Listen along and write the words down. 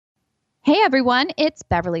Hey everyone, it's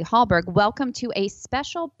Beverly Hallberg. Welcome to a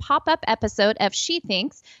special pop-up episode of She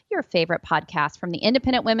Thinks, your favorite podcast from the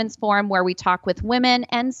Independent Women's Forum, where we talk with women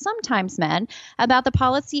and sometimes men about the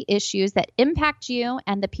policy issues that impact you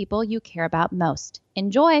and the people you care about most.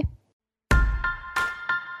 Enjoy.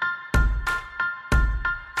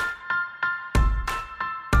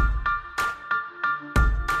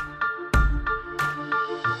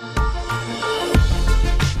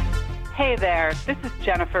 Hey there, this is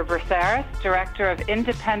Jennifer Braceras, Director of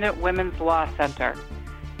Independent Women's Law Center.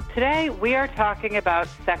 Today we are talking about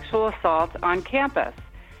sexual assault on campus,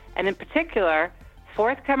 and in particular,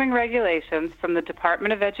 forthcoming regulations from the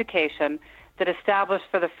Department of Education that establish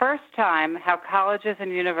for the first time how colleges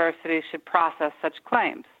and universities should process such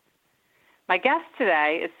claims. My guest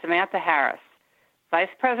today is Samantha Harris, Vice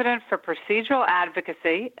President for Procedural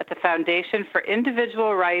Advocacy at the Foundation for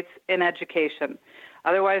Individual Rights in Education,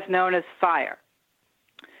 otherwise known as FIRE.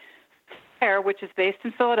 FIRE, which is based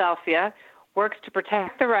in Philadelphia, works to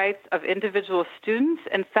protect the rights of individual students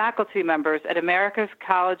and faculty members at America's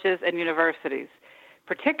colleges and universities,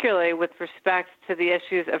 particularly with respect to the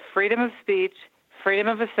issues of freedom of speech, freedom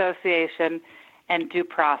of association, and due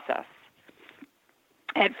process.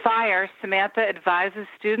 At FIRE, Samantha advises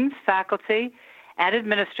students, faculty, and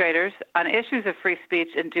administrators on issues of free speech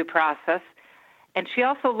and due process, and she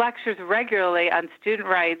also lectures regularly on student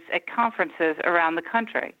rights at conferences around the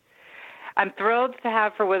country. I'm thrilled to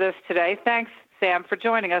have her with us today. Thanks, Sam, for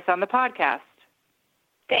joining us on the podcast.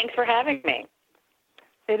 Thanks for having me.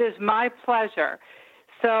 It is my pleasure.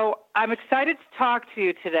 So I'm excited to talk to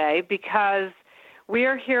you today because we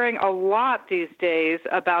are hearing a lot these days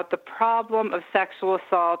about the problem of sexual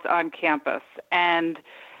assault on campus and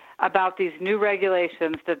about these new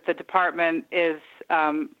regulations that the department is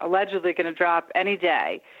allegedly going to drop any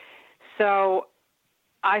day. So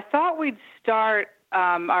I thought we'd start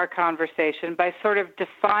our conversation by sort of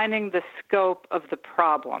defining the scope of the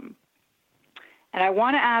problem. And I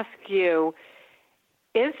want to ask you,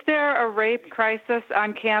 is there a rape crisis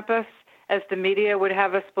on campus, as the media would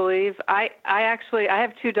have us believe? I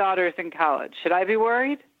have two daughters in college. Should I be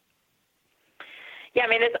worried? Yeah,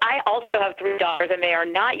 I also have three daughters, and they are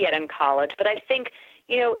not yet in college. But I think,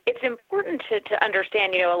 it's important to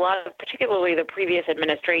understand, a lot of, particularly the previous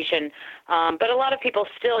administration, but a lot of people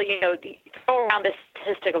still, throw around this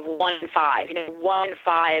statistic of 1 in 5. 1 in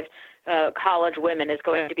 5 college women is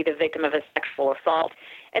going to be the victim of a sexual assault.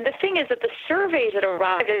 And the thing is that the surveys that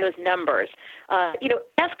arrived at those numbers,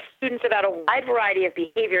 ask students about a wide variety of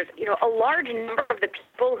behaviors. A large number of the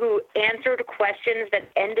people who answered questions that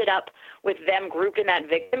ended up with them grouped in that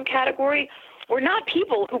victim category were not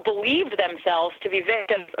people who believed themselves to be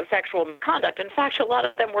victims of sexual misconduct. In fact, a lot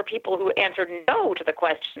of them were people who answered no to the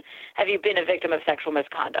question, have you been a victim of sexual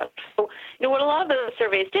misconduct? So, what a lot of those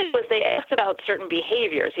surveys did was they asked about certain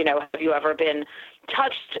behaviors. Have you ever been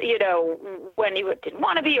touched, when you didn't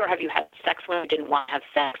want to be, or have you had sex when you didn't want to have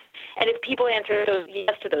sex? And if people answered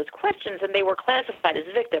yes to those questions, then they were classified as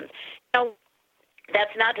victims. Now,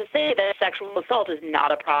 that's not to say that sexual assault is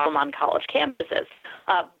not a problem on college campuses,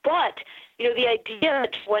 but the idea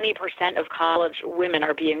that 20% of college women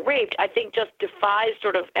are being raped, I think just defies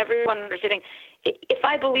sort of everyone understanding. If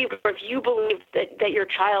I believed, or if you believed that your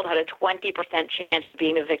child had a 20% chance of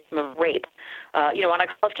being a victim of rape, on a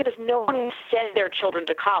college campus, no one would send their children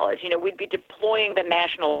to college. We'd be deploying the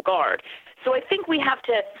National Guard. So I think we have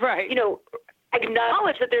to,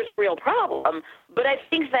 acknowledge that there's a real problem, but I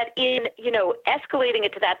think that in, escalating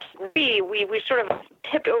it to that degree, we sort of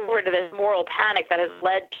tipped over into this moral panic that has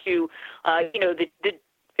led to, the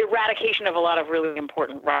eradication of a lot of really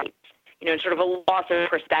important rights, and sort of a loss of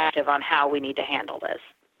perspective on how we need to handle this.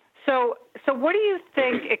 So what do you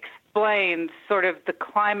think explains sort of the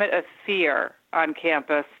climate of fear on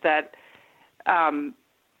campus that,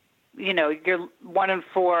 you're 1 in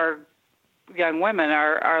 4 young women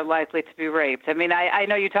are likely to be raped? I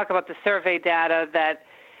know you talk about the survey data that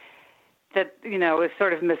is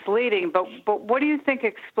sort of misleading, but what do you think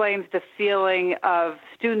explains the feeling of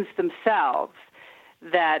students themselves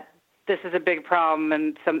that this is a big problem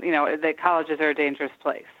and that colleges are a dangerous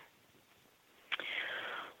place?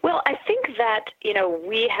 Well, I think that,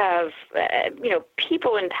 we have,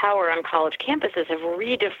 people in power on college campuses have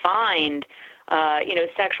redefined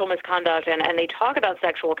sexual misconduct, and they talk about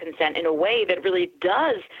sexual consent in a way that really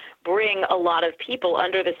does bring a lot of people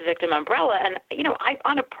under this victim umbrella. And,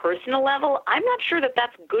 on a personal level, I'm not sure that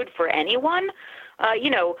that's good for anyone.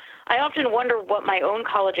 I often wonder what my own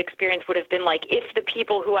college experience would have been like if the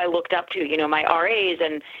people who I looked up to, my RAs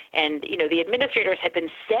and the administrators had been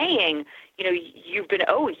saying, you've been,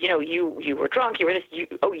 you were drunk, you were this,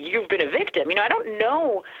 you've been a victim. I don't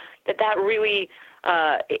know that really,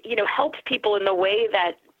 helps people in the way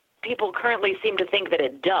that people currently seem to think that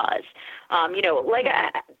it does.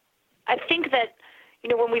 I think that,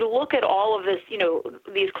 when we look at all of this,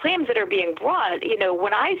 these claims that are being brought,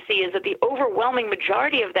 what I see is that the overwhelming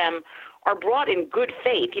majority of them are brought in good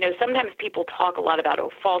faith. Sometimes people talk a lot about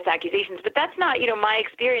false accusations, but that's not, my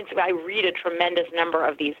experience. I read a tremendous number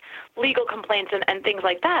of these legal complaints and things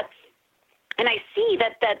like that. And I see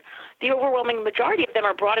that the overwhelming majority of them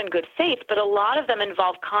are brought in good faith, but a lot of them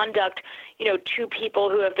involve conduct, to people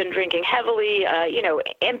who have been drinking heavily,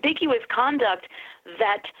 ambiguous conduct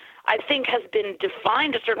that I think has been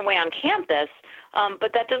defined a certain way on campus,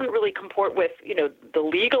 but that doesn't really comport with, the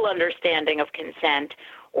legal understanding of consent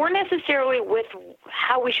or necessarily with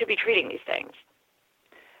how we should be treating these things.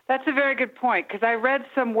 That's a very good point, because I read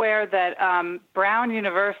somewhere that Brown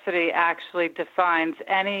University actually defines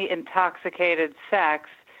any intoxicated sex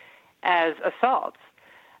as assault,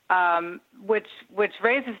 which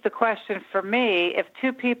raises the question for me, if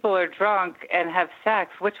two people are drunk and have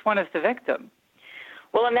sex, which one is the victim?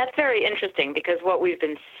 Well, and that's very interesting, because what we've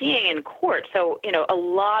been seeing in court, so, a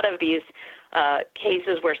lot of these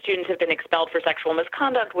cases where students have been expelled for sexual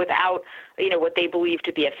misconduct without, what they believe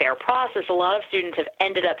to be a fair process, a lot of students have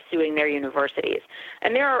ended up suing their universities.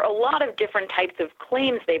 And there are a lot of different types of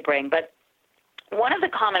claims they bring, but one of the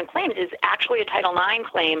common claims is actually a Title IX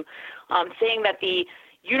claim, saying that the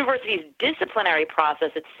university's disciplinary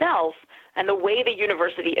process itself and the way the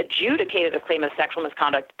university adjudicated a claim of sexual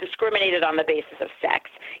misconduct discriminated on the basis of sex,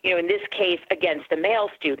 in this case against a male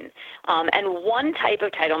student. And one type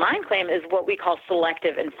of Title IX claim is what we call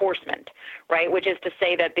selective enforcement, right, which is to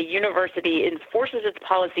say that the university enforces its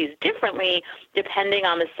policies differently depending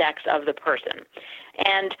on the sex of the person.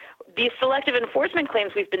 And these selective enforcement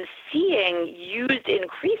claims we've been seeing used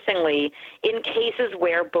increasingly in cases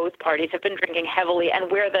where both parties have been drinking heavily and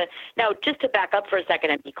where now just to back up for a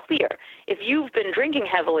second and be clear, if you've been drinking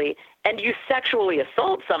heavily and you sexually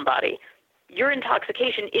assault somebody, your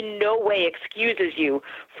intoxication in no way excuses you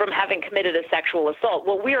from having committed a sexual assault.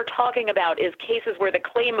 What we are talking about is cases where the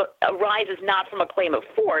claim arises not from a claim of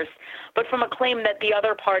force, but from a claim that the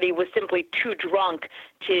other party was simply too drunk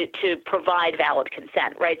to provide valid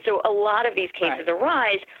consent, right? So a lot of these cases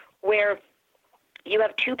arise where you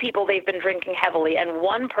have two people, they've been drinking heavily, and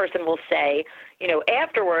one person will say,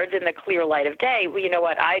 afterwards in the clear light of day, well, you know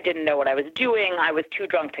what, I didn't know what I was doing, I was too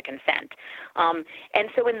drunk to consent. And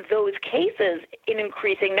so in those cases, in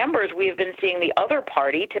increasing numbers, we have been seeing the other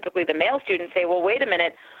party, typically the male student, say, well, wait a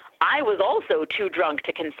minute, I was also too drunk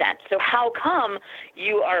to consent. So how come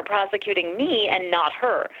you are prosecuting me and not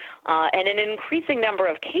her? And in an increasing number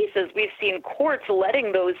of cases, we've seen courts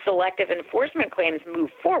letting those selective enforcement claims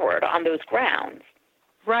move forward on those grounds.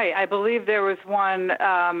 Right. I believe there was one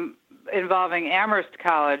involving Amherst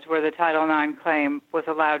College where the Title IX claim was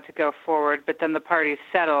allowed to go forward, but then the parties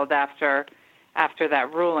settled after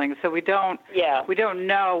that ruling. So we don't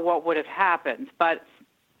know what would have happened, but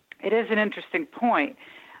it is an interesting point.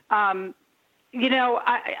 I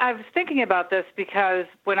was thinking about this because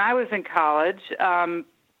when I was in college, I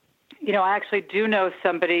actually do know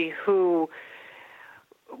somebody who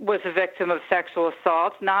was a victim of sexual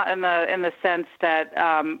assault, not in the sense that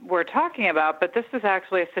we're talking about, but this was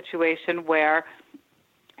actually a situation where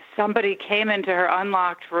somebody came into her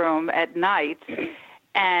unlocked room at night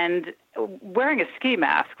and wearing a ski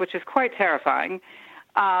mask, which is quite terrifying,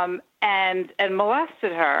 and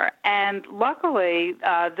molested her. And luckily,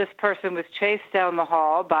 this person was chased down the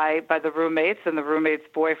hall by the roommates and the roommate's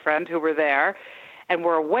boyfriend who were there and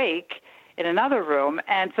were awake in another room.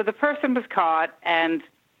 And so the person was caught, and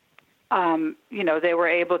they were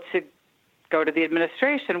able to go to the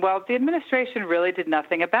administration. Well, the administration really did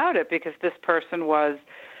nothing about it because this person was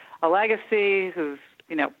a legacy whose,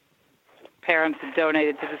 parents had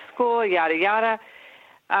donated to the school, yada, yada.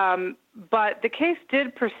 But the case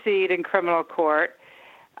did proceed in criminal court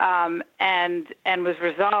and was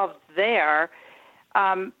resolved there.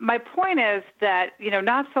 My point is that,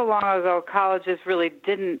 not so long ago, colleges really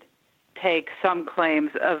didn't take some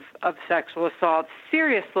claims of sexual assault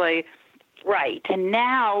seriously. Right. And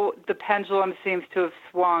now the pendulum seems to have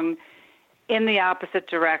swung in the opposite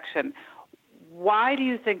direction. Why do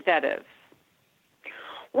you think that is?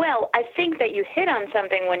 Well, I think that you hit on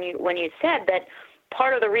something when you said that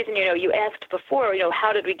part of the reason, you asked before,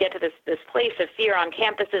 how did we get to this place of fear on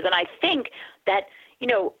campuses? And I think that,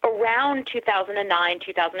 around 2009,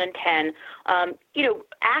 2010,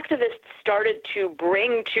 activists started to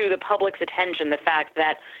bring to the public's attention the fact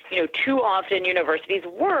that, too often universities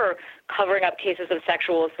were covering up cases of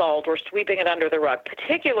sexual assault or sweeping it under the rug,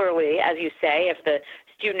 particularly, as you say, if the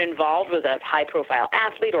student involved was a high-profile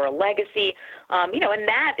athlete or a legacy, and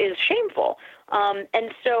that is shameful.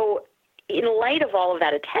 And so in light of all of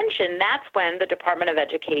that attention, that's when the Department of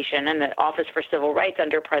Education and the Office for Civil Rights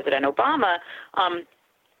under President Obama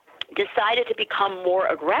decided to become more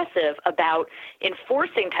aggressive about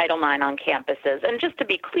enforcing Title IX on campuses. And just to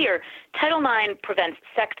be clear, Title IX prevents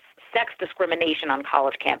sex discrimination on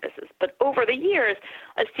college campuses. But over the years,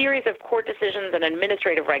 a series of court decisions and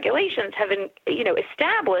administrative regulations have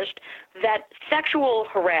established that sexual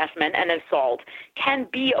harassment and assault can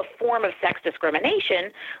be a form of sex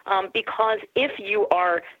discrimination because if you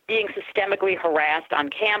are being systemically harassed on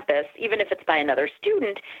campus, even if it's by another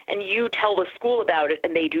student, and you tell the school about it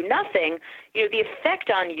and they do nothing, the effect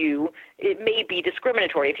on you, it may be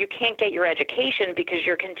discriminatory. If you can't get your education because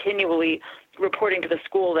you're continually reporting to the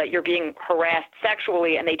school that you're being harassed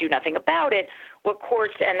sexually and they do nothing about it, what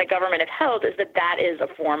courts and the government have held is that that is a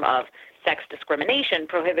form of sex discrimination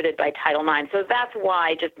prohibited by Title IX. So that's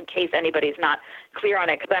why, just in case anybody's not clear on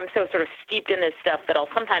it, because I'm so sort of steeped in this stuff that I'll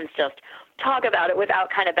sometimes just talk about it without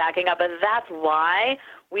kind of backing up, and that's why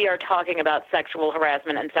we are talking about sexual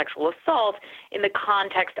harassment and sexual assault in the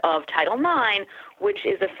context of Title IX, which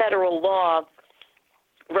is a federal law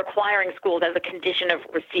requiring schools as a condition of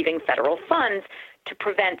receiving federal funds to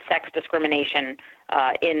prevent sex discrimination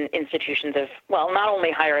in institutions of, well, not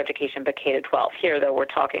only higher education, but K-12. Here, though, we're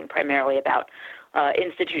talking primarily about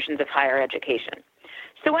institutions of higher education.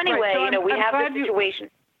 So anyway, right. So we have this situation.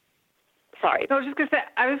 Sorry. No, I was just going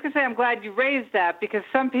to say, I'm glad you raised that, because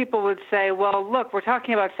some people would say, well, look, we're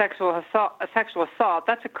talking about sexual assault.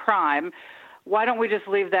 That's a crime. Why don't we just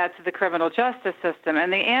leave that to the criminal justice system?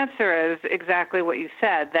 And the answer is exactly what you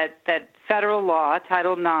said, that federal law,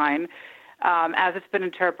 Title IX, as it's been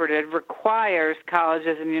interpreted, requires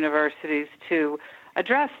colleges and universities to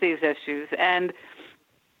address these issues. And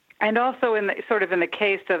also in the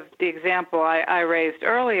case of the example I raised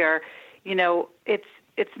earlier,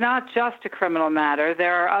 it's not just a criminal matter.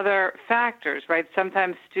 There are other factors, right?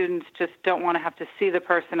 Sometimes students just don't want to have to see the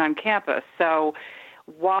person on campus. So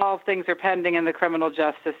while things are pending in the criminal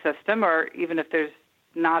justice system, or even if there's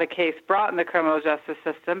not a case brought in the criminal justice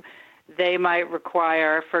system, they might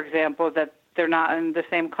require, for example, that they're not in the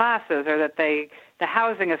same classes, or that the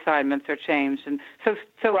housing assignments are changed. And so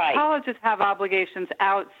right. Colleges have obligations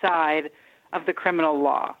outside of the criminal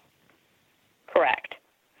law. Correct.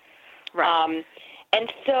 Right. And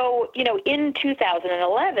so, in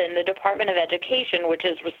 2011, the Department of Education, which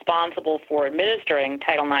is responsible for administering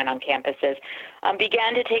Title IX on campuses,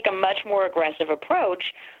 began to take a much more aggressive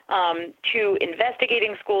approach to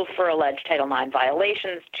investigating schools for alleged Title IX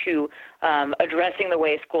violations, to addressing the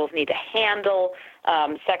way schools need to handle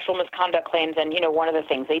sexual misconduct claims. And, one of the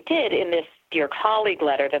things they did in this Dear Colleague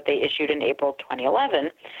letter that they issued in April 2011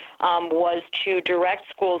 was to direct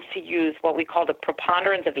schools to use what we call the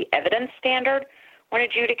preponderance of the evidence standard when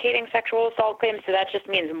adjudicating sexual assault claims. So that just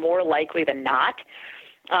means more likely than not.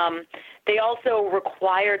 They also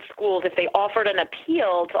required schools, if they offered an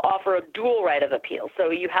appeal, to offer a dual right of appeal. So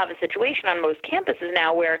you have a situation on most campuses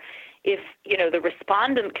now where if, the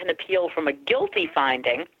respondent can appeal from a guilty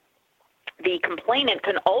finding, the complainant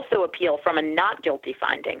can also appeal from a not guilty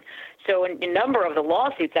finding. So a number of the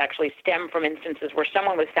lawsuits actually stem from instances where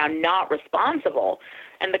someone was found not responsible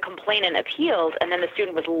and the complainant appealed, and then the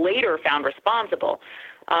student was later found responsible.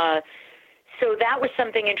 So that was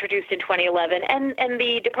something introduced in 2011. And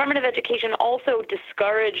the Department of Education also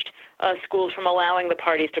discouraged schools from allowing the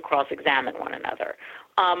parties to cross-examine one another.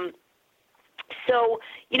 So,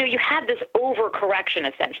 you had this overcorrection,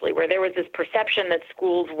 essentially, where there was this perception that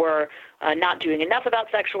schools were not doing enough about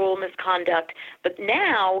sexual misconduct. But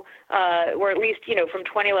now, or at least, from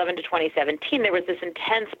 2011 to 2017, there was this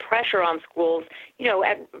intense pressure on schools,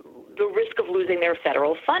 at the risk of losing their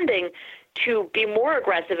federal funding, to be more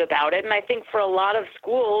aggressive about it. And I think for a lot of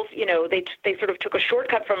schools, they sort of took a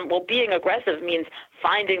shortcut from, well, being aggressive means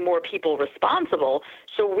finding more people responsible.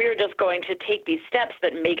 So we're just going to take these steps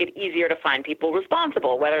that make it easier to find people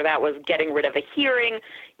responsible, whether that was getting rid of a hearing,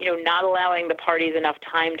 not allowing the parties enough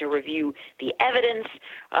time to review the evidence,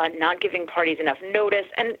 not giving parties enough notice.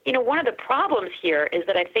 And, one of the problems here is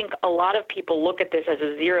that I think a lot of people look at this as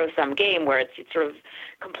a zero-sum game where it's sort of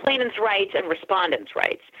complainants' rights and respondents'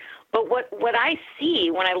 rights. But what I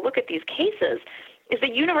see when I look at these cases is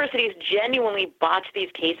that universities genuinely botch these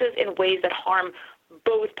cases in ways that harm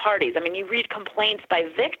both parties. I mean, you read complaints by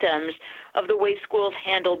victims of the way schools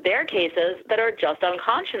handled their cases that are just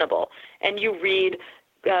unconscionable. And you read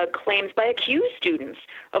claims by accused students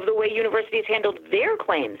of the way universities handled their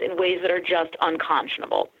claims in ways that are just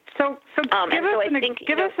unconscionable. So give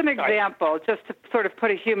us an example, just to sort of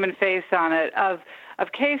put a human face on it, of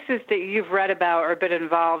of cases that you've read about or been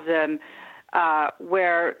involved in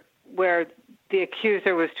where the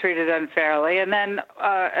accuser was treated unfairly, and then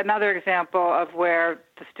another example of where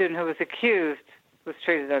the student who was accused was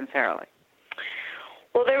treated unfairly.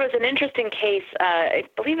 Well, there was an interesting case, I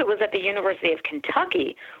believe it was at the University of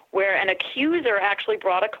Kentucky, where an accuser actually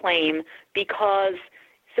brought a claim because,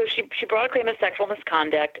 so she brought a claim of sexual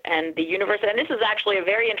misconduct, and the university, and this is actually a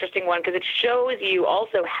very interesting one because it shows you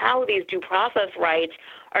also how these due process rights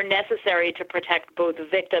are necessary to protect both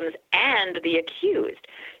victims and the accused.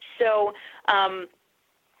 So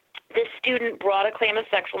this student brought a claim of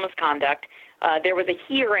sexual misconduct. There was a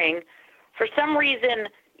hearing. For some reason,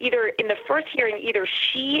 either in the first hearing, either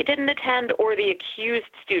she didn't attend or the accused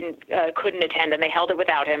student couldn't attend, and they held it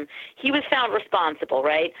without him. He was found responsible,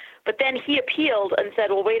 right? But then he appealed and said,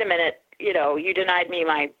 well, wait a minute, you denied me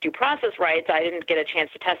my due process rights. I didn't get a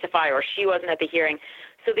chance to testify, or she wasn't at the hearing.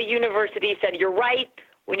 So the university said, you're right,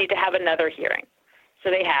 we need to have another hearing.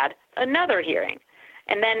 So they had another hearing.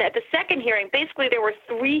 And then at the second hearing, basically there were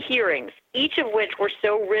 3 hearings, each of which were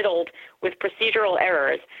so riddled with procedural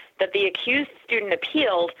errors that the accused student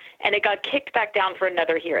appealed, and it got kicked back down for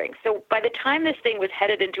another hearing. So by the time this thing was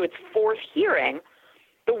headed into its 4th hearing,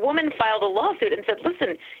 the woman filed a lawsuit and said,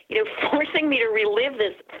 listen, forcing me to relive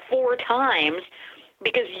this 4 times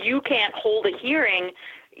because you can't hold a hearing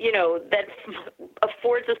that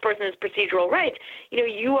affords this person his procedural rights,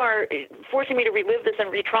 you are forcing me to relive this and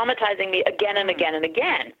re-traumatizing me again and again and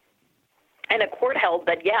again. And a court held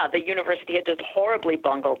that, the university had just horribly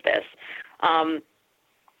bungled this. And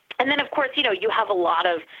then, of course, you have a lot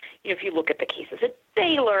of, if you look at the cases at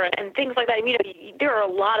Baylor and things like that, there are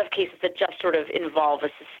a lot of cases that just sort of involve a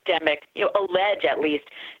systemic, allege at least,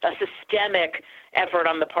 a systemic effort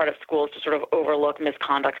on the part of schools to sort of overlook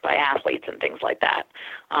misconduct by athletes and things like that.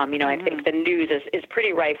 I think the news is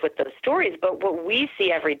pretty rife with those stories, but what we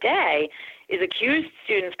see every day is accused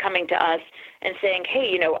students coming to us and saying,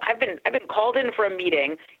 hey, I've been called in for a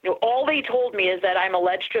meeting. All they told me is that I'm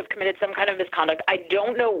alleged to have committed some kind of misconduct. I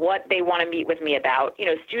don't know what they want to meet with me about.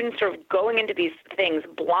 Students sort of going into these things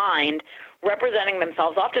blind, representing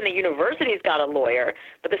themselves. Often the university's got a lawyer,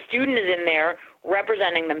 but the student is in there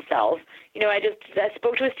representing themselves. I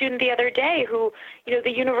spoke to a student the other day who,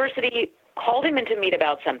 the university called him in to meet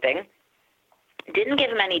about something, didn't give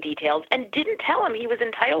him any details, and didn't tell him he was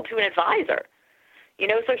entitled to an advisor.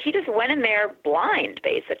 So he just went in there blind,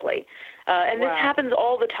 basically. And Wow. This happens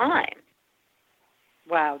all the time.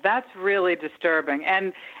 Wow, that's really disturbing.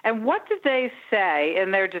 And what did they say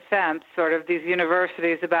in their defense, sort of these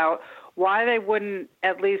universities, about why they wouldn't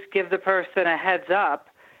at least give the person a heads up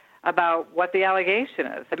about what the allegation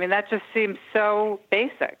is? I mean, that just seems so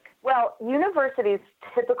basic. Well, universities'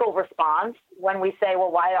 typical response when we say,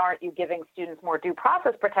 well, why aren't you giving students more due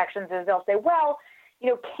process protections, is they'll say, well,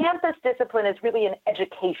 campus discipline is really an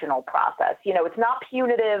educational process. It's not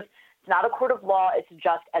punitive, it's not a court of law, it's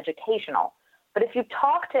just educational. But if you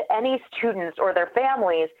talk to any students or their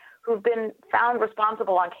families who've been found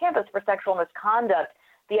responsible on campus for sexual misconduct,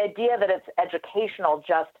 the idea that it's educational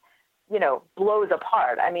just, blows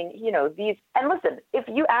apart. I mean, and listen, if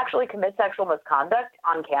you actually commit sexual misconduct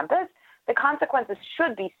on campus, the consequences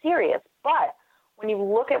should be serious. But when you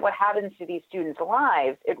look at what happens to these students'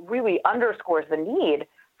 lives, it really underscores the need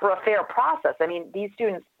for a fair process. I mean, these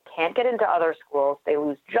students can't get into other schools. They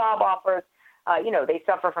lose job offers. They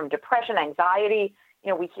suffer from depression, anxiety.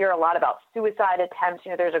 We hear a lot about suicide attempts.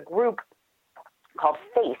 There's a group called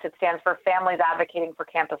FACE. It stands for Families Advocating for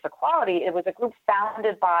Campus Equality. It was a group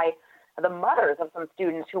founded by the mothers of some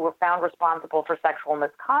students who were found responsible for sexual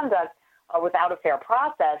misconduct without a fair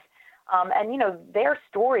process. And their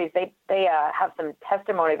stories, they have some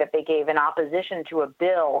testimony that they gave in opposition to a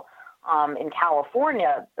bill in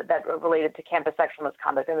California that related to campus sexual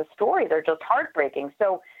misconduct. And the stories are just heartbreaking.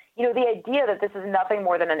 So, the idea that this is nothing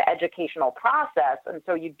more than an educational process, and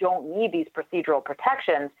so you don't need these procedural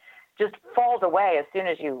protections, just falls away as soon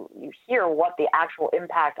as you hear what the actual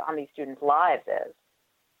impact on these students' lives is.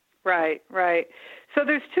 Right. So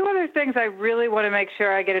there's 2 other things I really want to make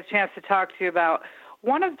sure I get a chance to talk to you about.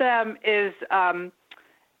 One of them is an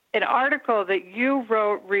article that you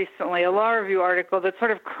wrote recently, a law review article that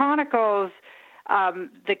sort of chronicles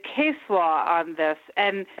the case law on this.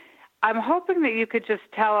 And I'm hoping that you could just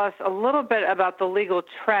tell us a little bit about the legal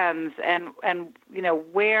trends and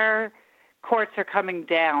where courts are coming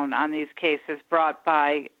down on these cases brought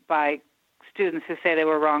by students who say they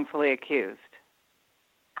were wrongfully accused.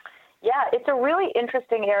 Yeah, it's a really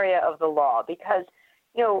interesting area of the law because,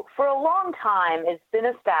 for a long time, it's been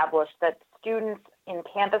established that students in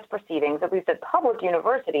campus proceedings, at least at public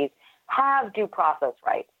universities, have due process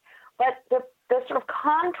rights. But the the sort of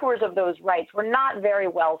contours of those rights were not very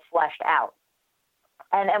well fleshed out.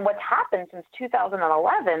 And what's happened since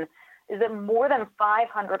 2011 is that more than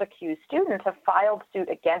 500 accused students have filed suit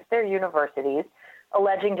against their universities,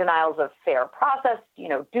 alleging denials of fair process,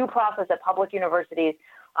 due process at public universities,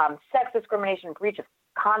 sex discrimination, breach of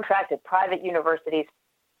contract at private universities.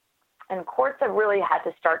 And courts have really had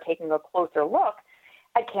to start taking a closer look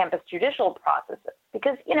at campus judicial processes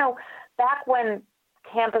because, back when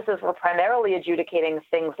campuses were primarily adjudicating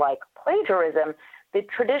things like plagiarism, the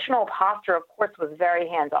traditional posture of courts was very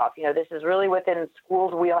hands-off. This is really within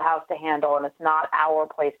schools' wheelhouse to handle, and it's not our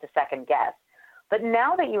place to second guess. But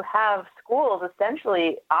now that you have schools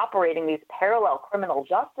essentially operating these parallel criminal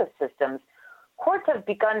justice systems, courts have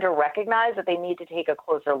begun to recognize that they need to take a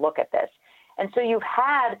closer look at this. And so you've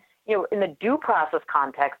had, in the due process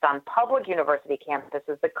context on public university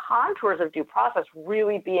campuses, the contours of due process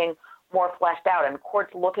really being more fleshed out and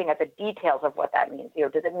courts looking at the details of what that means.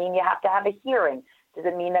 Does it mean you have to have a hearing? Does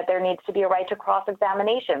it mean that there needs to be a right to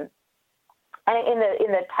cross-examination? And in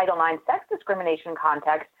the Title IX sex discrimination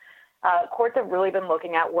context, courts have really been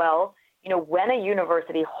looking at, when a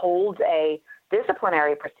university holds a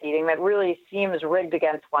disciplinary proceeding that really seems rigged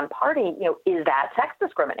against one party, is that sex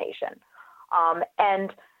discrimination?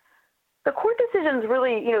 And the court decisions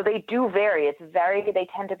really, they do vary. They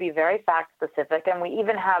tend to be very fact specific, and we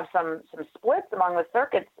even have some splits among the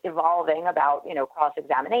circuits evolving about,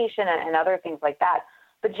 cross-examination and other things like that.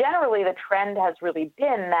 But generally, the trend has really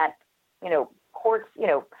been that, courts,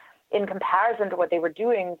 in comparison to what they were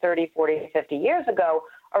doing 30, 40, 50 years ago,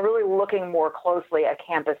 are really looking more closely at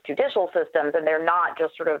campus judicial systems, and they're not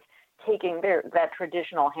just sort of taking that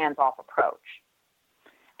traditional hands-off approach.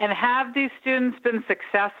 And have these students been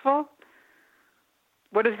successful?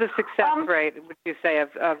 What is the success rate, would you say,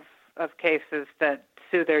 of cases that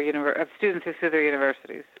sue of students who sue their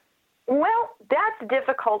universities? Well, that's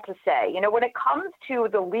difficult to say. When it comes to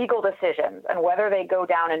the legal decisions and whether they go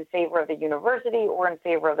down in favor of the university or in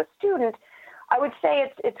favor of the student, I would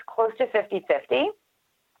say it's close to 50-50.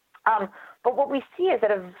 But what we see is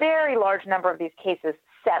that a very large number of these cases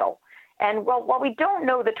settle. And while we don't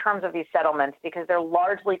know the terms of these settlements because they're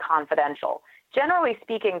largely confidential, generally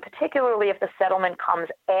speaking, particularly if the settlement comes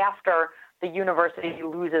after the university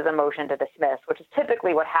loses a motion to dismiss, which is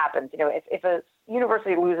typically what happens. If a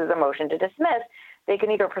university loses a motion to dismiss, they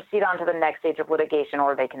can either proceed on to the next stage of litigation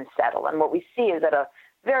or they can settle. And what we see is that a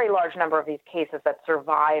very large number of these cases that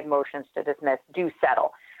survive motions to dismiss do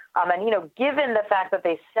settle. And, given the fact that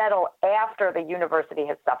they settle after the university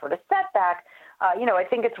has suffered a setback, I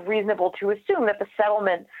think it's reasonable to assume that the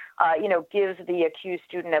settlement, gives the accused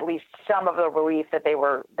student at least some of the relief that they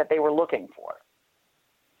were looking for.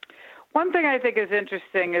 One thing I think is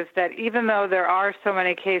interesting is that even though there are so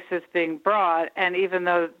many cases being brought, and even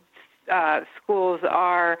though schools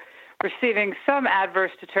are receiving some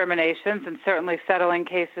adverse determinations and certainly settling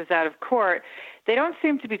cases out of court, they don't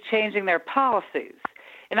seem to be changing their policies.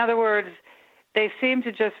 In other words, they seem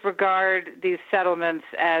to just regard these settlements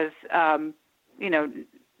as,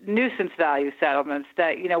 nuisance value settlements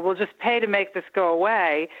that, we'll just pay to make this go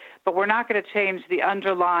away, but we're not going to change the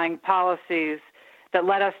underlying policies that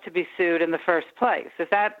led us to be sued in the first place. Is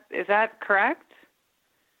that correct?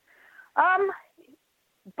 By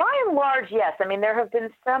and large, yes. I mean, there have been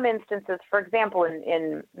some instances, for example,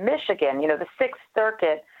 in Michigan, the Sixth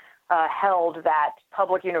Circuit held that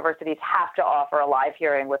public universities have to offer a live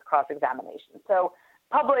hearing with cross-examination. So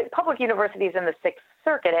public universities in the Sixth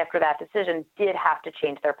Circuit, after that decision, did have to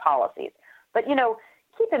change their policies. But,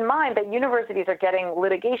 keep in mind that universities are getting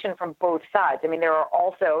litigation from both sides. I mean, there are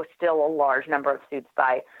also still a large number of suits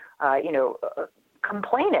by,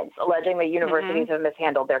 complainants alleging that universities have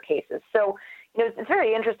mishandled their cases. So, it's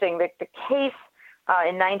very interesting that the case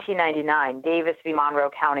in 1999, Davis v. Monroe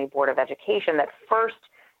County Board of Education, that first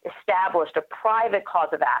established a private cause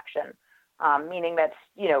of action, meaning that,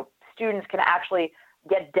 students can actually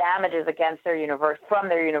get damages against their from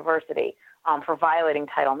their university for violating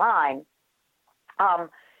Title IX.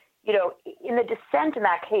 In the dissent in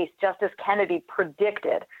that case, Justice Kennedy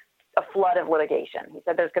predicted a flood of litigation. He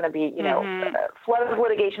said there's going to be, a flood of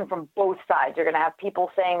litigation from both sides. You're going to have people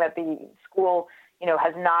saying that the school,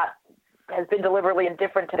 has been deliberately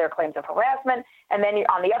indifferent to their claims of harassment. And then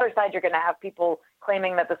on the other side, you're going to have people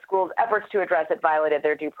claiming that the school's efforts to address it violated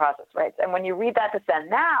their due process rights. And when you read that dissent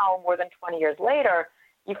now, more than 20 years later,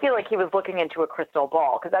 you feel like he was looking into a crystal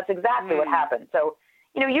ball, because that's exactly what happened. So,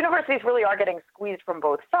 universities really are getting squeezed from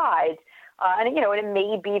both sides. And it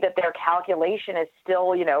may be that their calculation is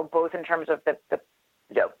still, both in terms of the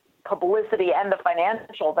publicity and the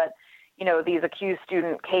financial, that, these accused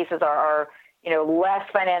student cases are less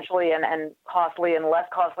financially and costly and less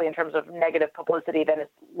costly in terms of negative publicity than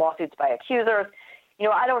lawsuits by accusers.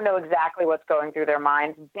 I don't know exactly what's going through their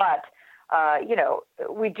minds, but,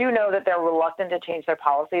 we do know that they're reluctant to change their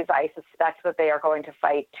policies. I suspect that they are going to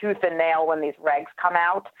fight tooth and nail when these regs come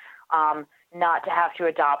out, not to have to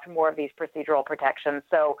adopt more of these procedural protections.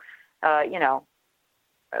 So,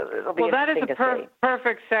 it'll be well, that is a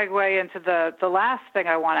perfect segue into the last thing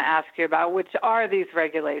I want to ask you about, which are these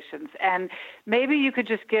regulations. And maybe you could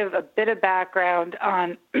just give a bit of background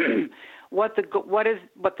on what the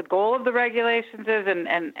goal of the regulations is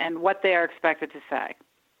and what they are expected to say.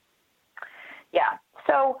 Yeah.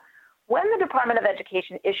 So when the Department of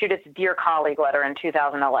Education issued its Dear Colleague letter in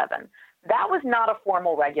 2011, that was not a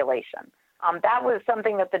formal regulation. That was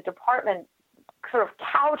something that the department sort of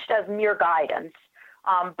couched as mere guidance.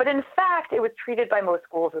 But in fact, it was treated by most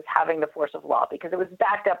schools as having the force of law because it was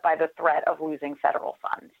backed up by the threat of losing federal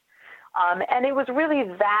funds. And it was really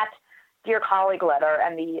that Dear Colleague letter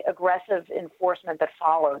and the aggressive enforcement that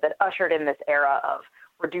followed that ushered in this era of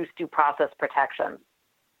reduced due process protections.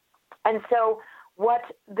 And so what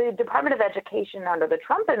the Department of Education under the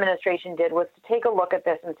Trump administration did was to take a look at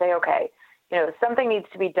this and say, okay, something needs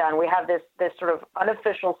to be done. We have this sort of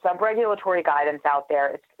unofficial sub-regulatory guidance out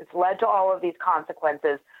there. It's led to all of these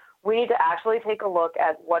consequences. We need to actually take a look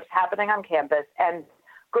at what's happening on campus and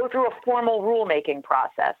go through a formal rulemaking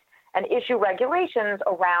process and issue regulations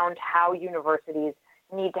around how universities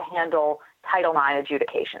need to handle Title IX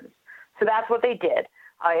adjudications. So that's what they did.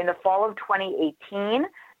 In the fall of 2018,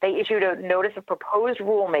 they issued a notice of proposed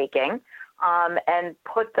rulemaking and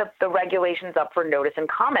put the regulations up for notice and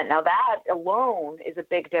comment. Now, that alone is a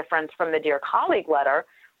big difference from the Dear Colleague letter,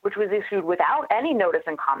 which was issued without any notice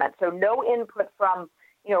and comment, so no input from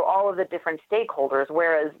all of the different stakeholders,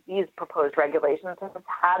 whereas these proposed regulations have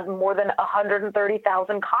had more than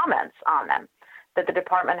 130,000 comments on them that the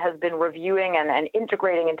department has been reviewing and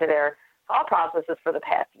integrating into their thought processes for the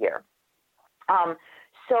past year.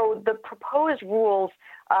 So the proposed rules,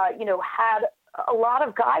 had a lot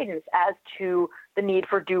of guidance as to the need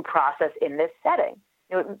for due process in this setting.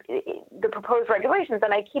 The proposed regulations,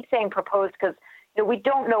 and I keep saying proposed because we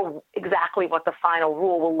don't know exactly what the final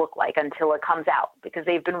rule will look like until it comes out because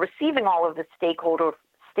they've been receiving all of the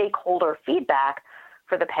stakeholder feedback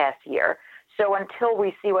for the past year. So until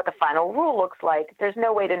we see what the final rule looks like, there's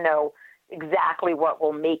no way to know exactly what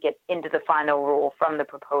will make it into the final rule from the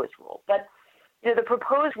proposed rule. But the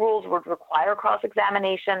proposed rules would require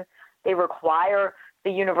cross-examination. They require the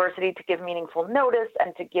university to give meaningful notice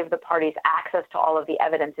and to give the parties access to all of the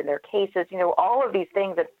evidence in their cases. All of these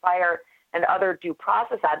things that FIRE and other due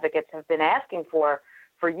process advocates have been asking for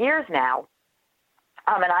years now.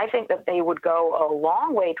 And I think that they would go a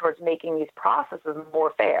long way towards making these processes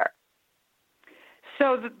more fair.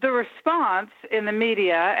 So the response in the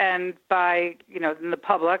media and by, in the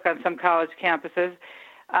public on some college campuses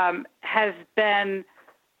has been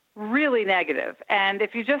really negative. And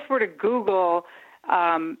if you just were to Google,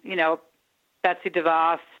 Betsy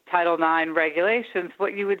DeVos Title IX regulations,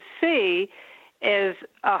 what you would see is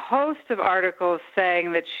a host of articles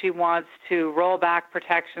saying that she wants to roll back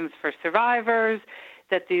protections for survivors,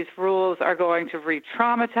 that these rules are going to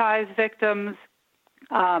re-traumatize victims,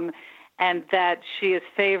 and that she is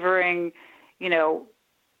favoring,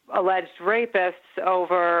 alleged rapists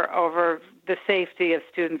over the safety of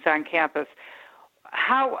students on campus.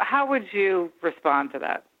 How would you respond to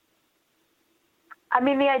that? I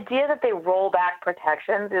mean, the idea that they roll back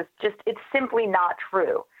protections is it's simply not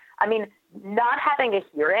true. I mean, not having a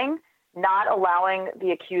hearing, not allowing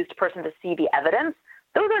the accused person to see the evidence,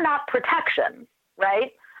 those are not protections,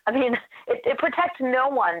 right? I mean, it protects no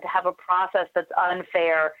one to have a process that's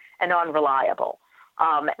unfair and unreliable.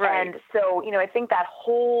 Right. And so, I think that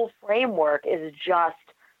whole framework is just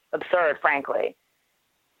absurd, frankly.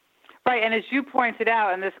 Right, and as you pointed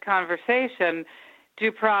out in this conversation,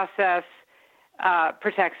 due process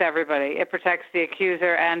protects everybody. It protects the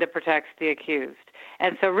accuser and it protects the accused.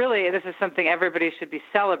 And so really this is something everybody should be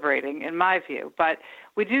celebrating, in my view. But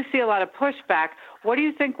we do see a lot of pushback. What do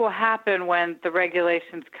you think will happen when the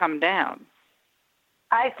regulations come down?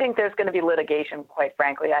 I think there's going to be litigation, quite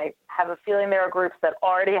frankly. I have a feeling there are groups that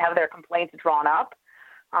already have their complaints drawn up,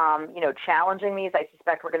 challenging these. I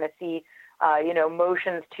suspect we're going to see,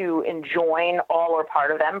 motions to enjoin all or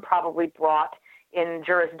part of them, probably brought in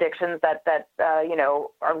jurisdictions that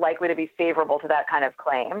are likely to be favorable to that kind of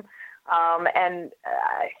claim. And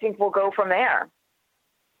I think we'll go from there.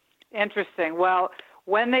 Interesting. Well,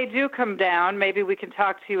 when they do come down, maybe we can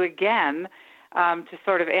talk to you again to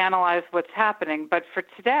sort of analyze what's happening. But for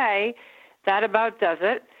today, that about does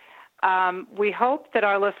it. We hope that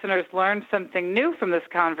our listeners learned something new from this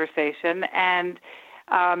conversation. And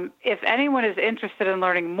if anyone is interested in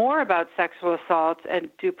learning more about sexual assault and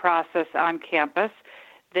due process on campus,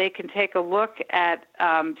 they can take a look at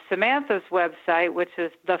Samantha's website, which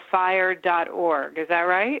is thefire.org. Is that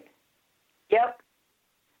right? Yep.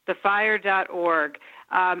 Thefire.org.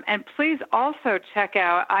 And please also check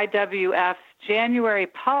out IWF's January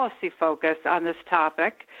policy focus on this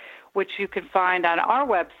topic, which you can find on our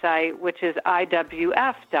website, which is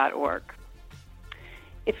IWF.org.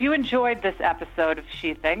 If you enjoyed this episode of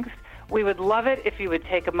She Thinks, we would love it if you would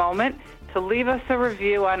take a moment to leave us a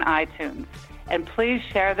review on iTunes. And please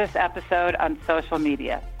share this episode on social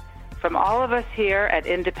media. From all of us here at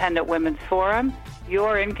Independent Women's Forum,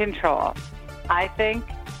 you're in control. I think,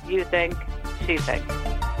 you think, she thinks.